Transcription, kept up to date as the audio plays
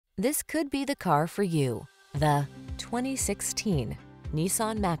This could be the car for you. The 2016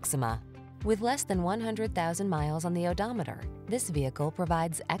 Nissan Maxima. With less than 100,000 miles on the odometer, this vehicle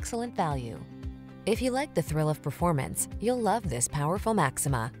provides excellent value. If you like the thrill of performance, you'll love this powerful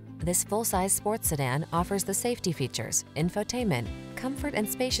Maxima. This full-size sports sedan offers the safety features, infotainment, comfort and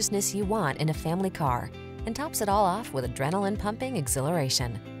spaciousness you want in a family car, and tops it all off with adrenaline-pumping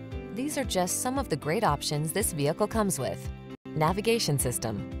exhilaration. These are just some of the great options this vehicle comes with: navigation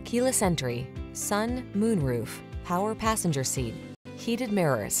system, keyless entry, sun, moonroof, power passenger seat, heated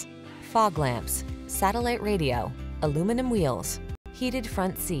mirrors, fog lamps, satellite radio, aluminum wheels, heated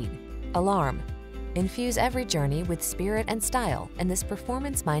front seat, alarm. Infuse every journey with spirit and style in this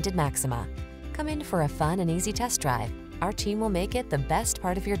performance-minded Maxima. Come in for a fun and easy test drive. Our team will make it the best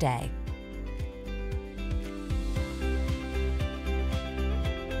part of your day.